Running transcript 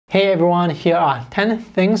Hey everyone, here are 10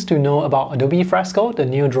 things to know about Adobe Fresco, the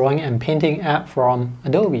new drawing and painting app from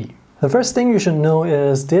Adobe. The first thing you should know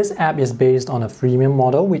is this app is based on a freemium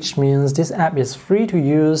model, which means this app is free to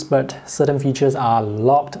use, but certain features are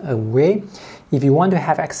locked away. If you want to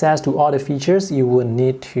have access to all the features, you will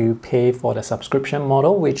need to pay for the subscription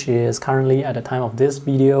model, which is currently at the time of this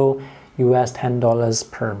video, US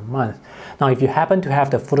 $10 per month. Now, if you happen to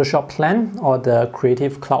have the Photoshop plan or the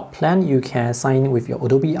Creative Cloud plan, you can sign in with your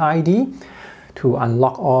Adobe ID to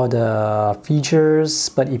unlock all the features.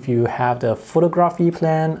 But if you have the photography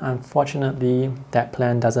plan, unfortunately, that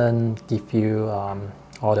plan doesn't give you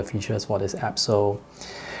all the features for this app. So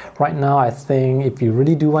right now, I think if you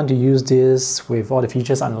really do want to use this with all the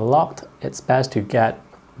features unlocked, it's best to get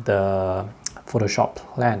the Photoshop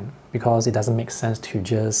plan, because it doesn't make sense to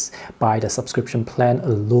just buy the subscription plan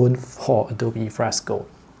alone for Adobe Fresco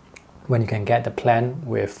when you can get the plan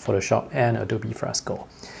with Photoshop and Adobe Fresco.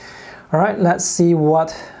 Alright, let's see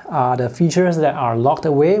what are the features that are locked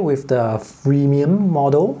away with the freemium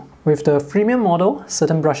model. With the freemium model,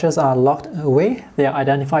 certain brushes are locked away. They are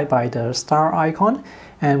identified by the star icon,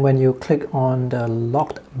 and when you click on the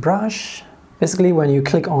locked brush, basically, when you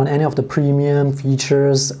click on any of the premium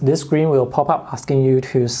features, this screen will pop up asking you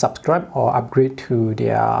to subscribe or upgrade to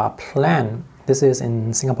their plan. This is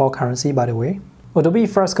in Singapore currency, by the way. Adobe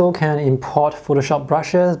Fresco can import Photoshop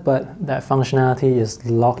brushes, but that functionality is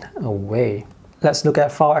locked away. Let's look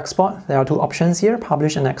at file export. There are two options here,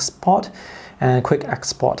 publish and export and quick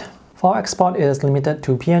export. File export is limited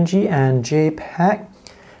to PNG and JPEG.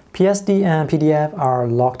 PSD and PDF are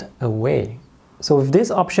locked away. So with this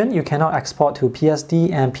option, you cannot export to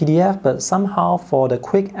PSD and PDF, but somehow for the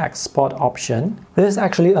quick export option, this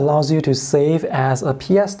actually allows you to save as a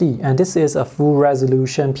PSD, and this is a full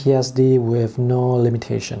resolution PSD with no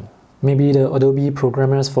limitation. Maybe the Adobe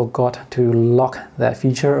programmers forgot to lock that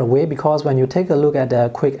feature away, because when you take a look at the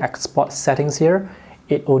quick export settings here,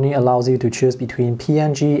 it only allows you to choose between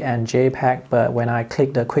PNG and JPEG, but when I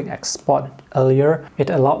clicked the quick export earlier, it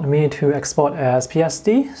allowed me to export as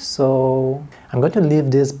PSD, so I'm going to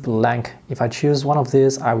leave this blank. If I choose one of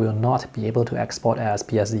these, I will not be able to export as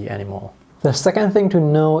PSD anymore. The second thing to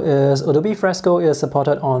know is Adobe Fresco is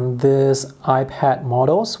supported on these iPad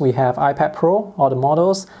models. We have iPad Pro, all the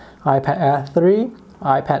models, iPad Air 3,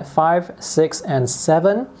 iPad 5, 6, and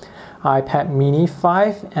 7. iPad mini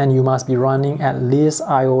 5, and you must be running at least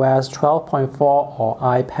iOS 12.4 or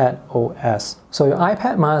iPad OS. So your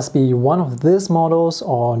iPad must be one of these models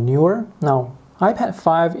or newer. Now, iPad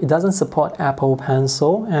 5, it doesn't support Apple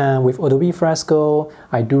Pencil, and with Adobe Fresco,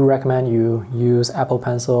 I do recommend you use Apple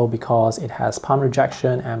Pencil because it has palm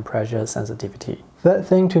rejection and pressure sensitivity. Third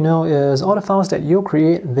thing to know is all the files that you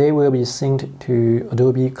create, they will be synced to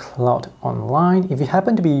Adobe Cloud Online. If you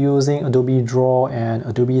happen to be using Adobe Draw and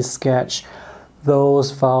Adobe Sketch,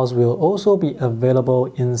 those files will also be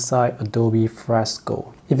available inside Adobe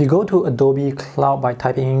Fresco. If you go to Adobe Cloud by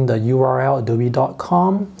typing in the URL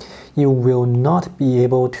adobe.com, you will not be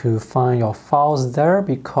able to find your files there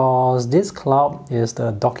because this cloud is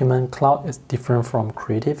the document cloud. It's different from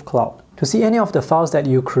Creative Cloud. To see any of the files that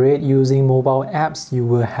you create using mobile apps, you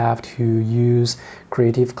will have to use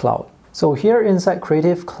Creative Cloud. So here inside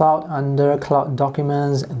Creative Cloud under Cloud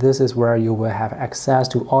Documents, this is where you will have access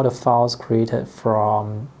to all the files created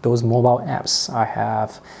from those mobile apps. I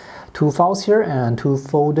have 2 files here and 2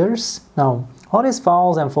 folders. Now, all these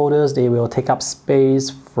files and folders, they will take up space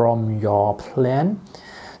from your plan.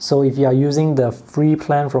 So if you are using the free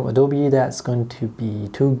plan from Adobe, that's going to be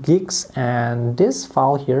 2 gigs. And this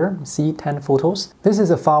file here, see 10 photos. This is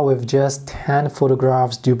a file with just 10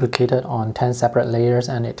 photographs duplicated on 10 separate layers,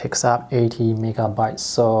 and it takes up 80 megabytes.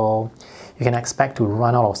 So you can expect to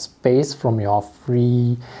run out of space from your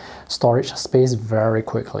free storage space very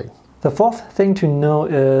quickly. The fourth thing to know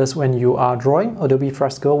is when you are drawing, Adobe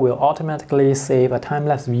Fresco will automatically save a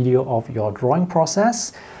time-lapse video of your drawing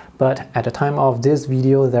process. But at the time of this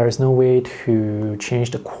video, there is no way to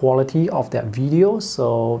change the quality of that video.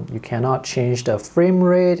 So you cannot change the frame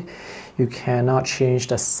rate, you cannot change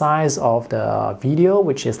the size of the video,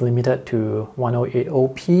 which is limited to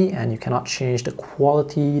 1080p, and you cannot change the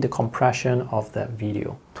quality, the compression of that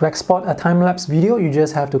video. To export a time-lapse video, you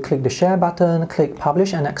just have to click the share button, click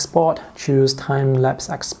publish and export, choose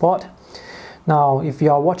time-lapse export. Now, if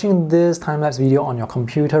you are watching this time-lapse video on your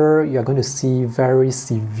computer, you're going to see very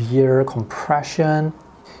severe compression.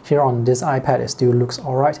 Here on this iPad, it still looks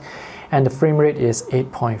alright. And the frame rate is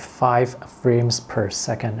 8.5 frames per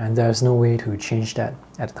second, and there's no way to change that.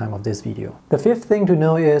 at the time of this video. The fifth thing to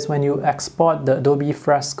know is when you export the Adobe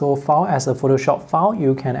Fresco file as a Photoshop file,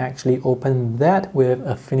 you can actually open that with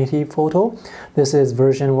Affinity Photo. This is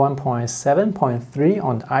version 1.7.3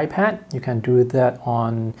 on the iPad. You can do that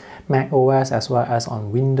on Mac OS as well as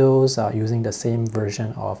on Windows using the same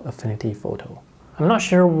version of Affinity Photo. I'm not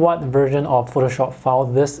sure what version of Photoshop file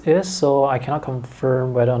this is, so I cannot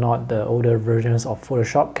confirm whether or not the older versions of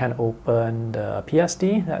Photoshop can open the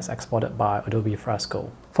PSD that's exported by Adobe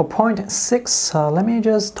Fresco. For point 6, let me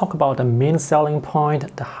just talk about the main selling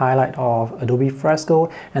point, the highlight of Adobe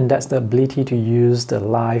Fresco, and that's the ability to use the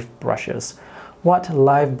live brushes. What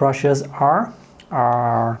live brushes are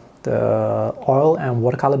the oil and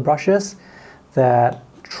watercolor brushes that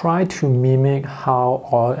try to mimic how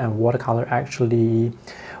oil and watercolor actually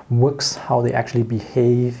works, how they actually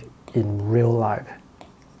behave in real life.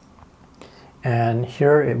 And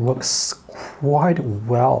here it works quite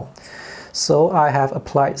well. So I have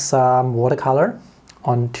applied some watercolor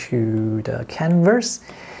onto the canvas,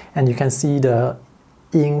 and you can see the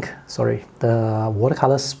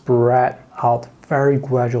watercolor spread out very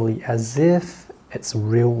gradually as if it's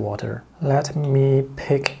real water. Let me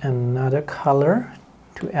pick another color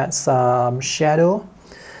to add some shadow.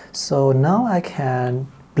 So now I can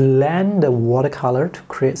blend the watercolor to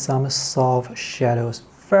create some soft shadows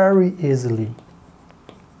very easily.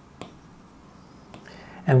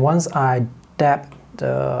 And once I dab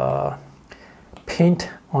the paint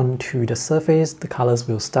onto the surface, the colors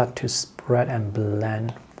will start to spread and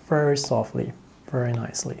blend very softly, very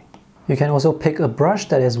nicely. You can also pick a brush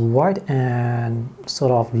that is white and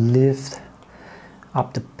sort of lift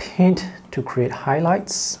up the paint to create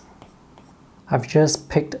highlights. I've just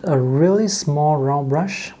picked a really small round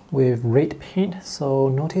brush with red paint, so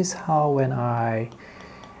notice how when I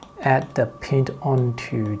add the paint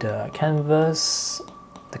onto the canvas,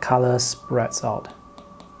 the color spreads out.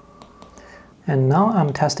 And now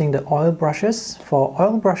I'm testing the oil brushes. For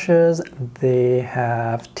oil brushes, they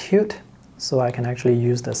have tilt, so I can actually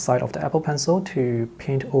use the side of the Apple Pencil to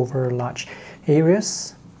paint over large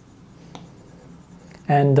areas.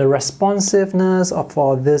 And the responsiveness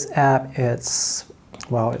for this app, it's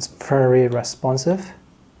very responsive.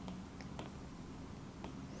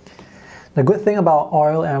 The good thing about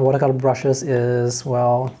oil and watercolor brushes is,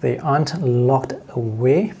 well, they aren't locked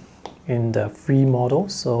away in the free model,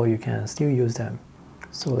 so you can still use them.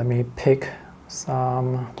 So let me pick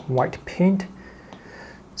some white paint.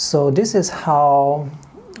 So this is how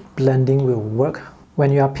blending will work. When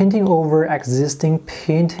you are painting over existing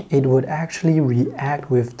paint, it would actually react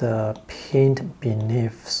with the paint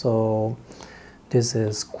beneath. So this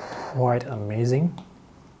is quite amazing.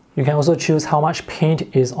 You can also choose how much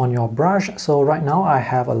paint is on your brush. So right now I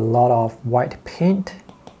have a lot of white paint.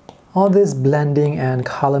 All this blending and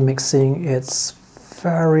color mixing, it's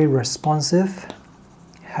very responsive.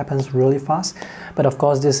 It happens really fast. But of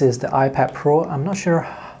course, this is the iPad Pro. I'm not sure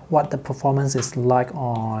what the performance is like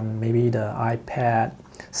on maybe the iPad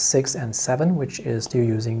 6 and 7, which is still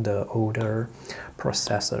using the older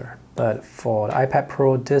processor. But for the iPad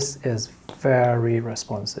Pro, this is very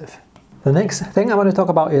responsive. The next thing I want to talk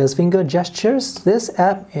about is finger gestures. This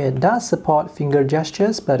app, it does support finger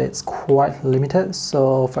gestures, but it's quite limited.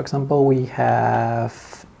 So for example, we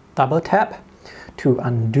have double tap to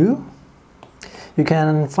undo. You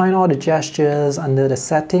can find all the gestures under the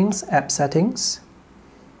settings, app settings,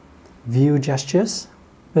 view gestures.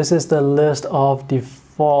 This is the list of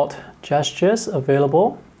default gestures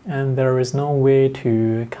available, and there is no way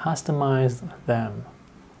to customize them.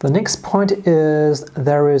 The next point is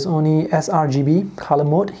there is only sRGB color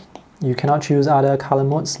mode. You cannot choose other color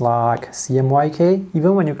modes like CMYK.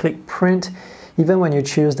 Even when you click print, even when you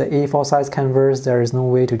choose the A4 size canvas, there is no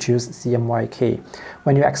way to choose CMYK.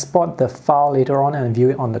 When you export the file later on and view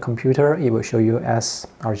it on the computer, it will show you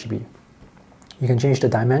sRGB. You can change the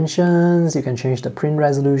dimensions, you can change the print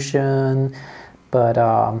resolution, but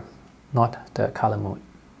not the color mode.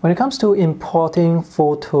 When it comes to importing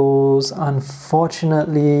photos,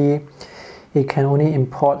 unfortunately, it can only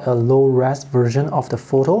import a low-res version of the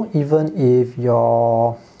photo, even if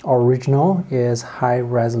your original is high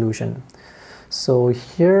resolution. So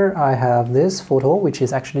here I have this photo, which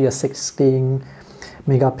is actually a 16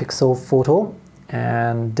 megapixel photo,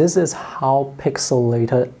 and this is how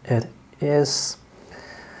pixelated it is.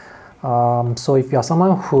 So if you're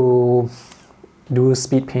someone who do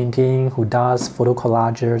speed painting, who does photo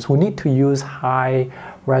collages, who need to use high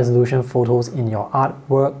resolution photos in your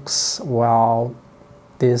artworks, well,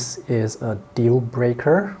 this is a deal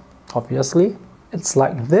breaker, obviously. It's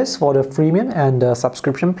like this for the freemium and the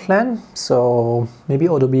subscription plan. So maybe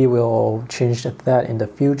Adobe will change that in the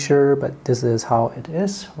future, but this is how it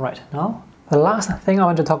is right now. The last thing I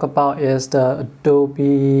want to talk about is the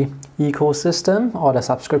Adobe Ecosystem or the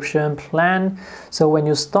subscription plan. So when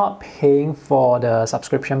you stop paying for the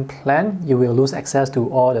subscription plan, you will lose access to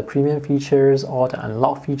all the premium features, all the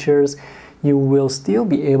unlocked features. You will still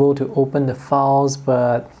be able to open the files,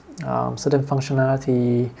 but certain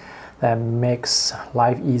functionality that makes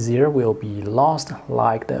life easier will be lost,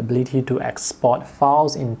 like the ability to export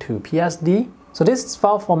files into PSD. So this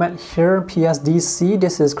file format here, PSDC,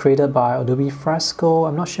 this is created by Adobe Fresco.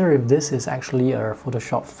 I'm not sure if this is actually a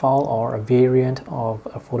Photoshop file or a variant of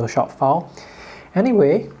a Photoshop file.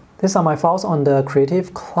 Anyway, these are my files on the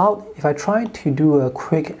Creative Cloud. If I try to do a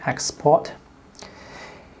quick export,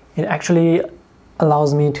 it actually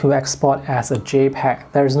allows me to export as a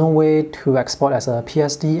JPEG. There is no way to export as a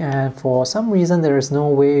PSD, and for some reason there is no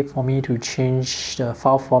way for me to change the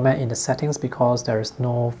file format in the settings because there is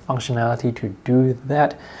no functionality to do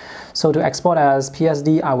that. So to export as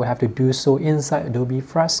PSD, I will have to do so inside Adobe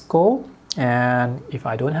Fresco, and if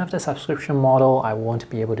I don't have the subscription model, I won't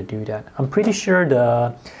be able to do that. I'm pretty sure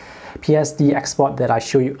the PSD export that I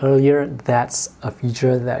showed you earlier, that's a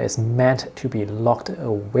feature that is meant to be locked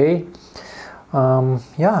away.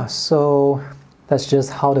 Yeah, so that's just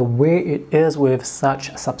how the way it is with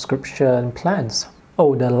such subscription plans.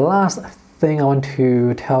 Oh, the last thing I want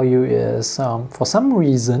to tell you is for some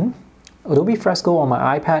reason, Adobe Fresco on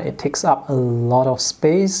my iPad, it takes up a lot of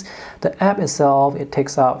space. The app itself, it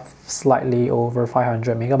takes up slightly over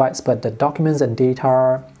 500 megabytes, but the documents and data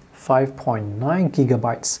are 5.9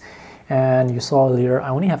 gigabytes. And you saw earlier, I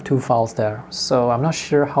only have 2 files there. So I'm not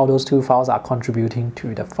sure how those 2 files are contributing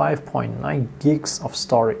to the 5.9 gigs of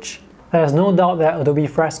storage. There's no doubt that Adobe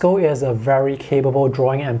Fresco is a very capable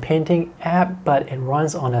drawing and painting app, but it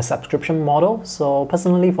runs on a subscription model. So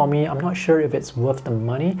personally for me, I'm not sure if it's worth the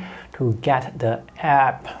money to get the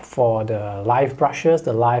app for the live brushes,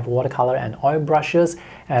 the live watercolor and oil brushes,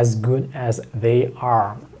 as good as they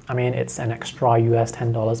are. I mean, it's an extra US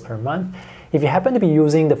 $10 per month. If you happen to be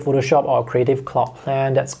using the Photoshop or Creative Cloud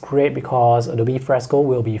plan, that's great because Adobe Fresco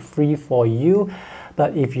will be free for you.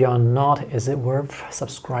 But if you're not, is it worth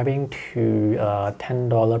subscribing to a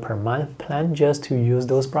 $10 per month plan just to use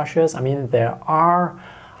those brushes? I mean, there are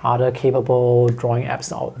other capable drawing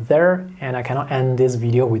apps out there, and I cannot end this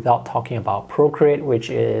video without talking about Procreate, which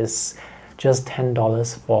is just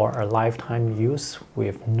 $10 for a lifetime use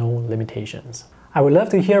with no limitations. I would love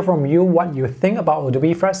to hear from you what you think about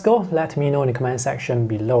Adobe Fresco. Let me know in the comment section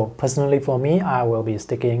below. Personally for me, I will be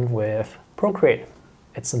sticking with Procreate.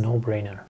 It's a no-brainer.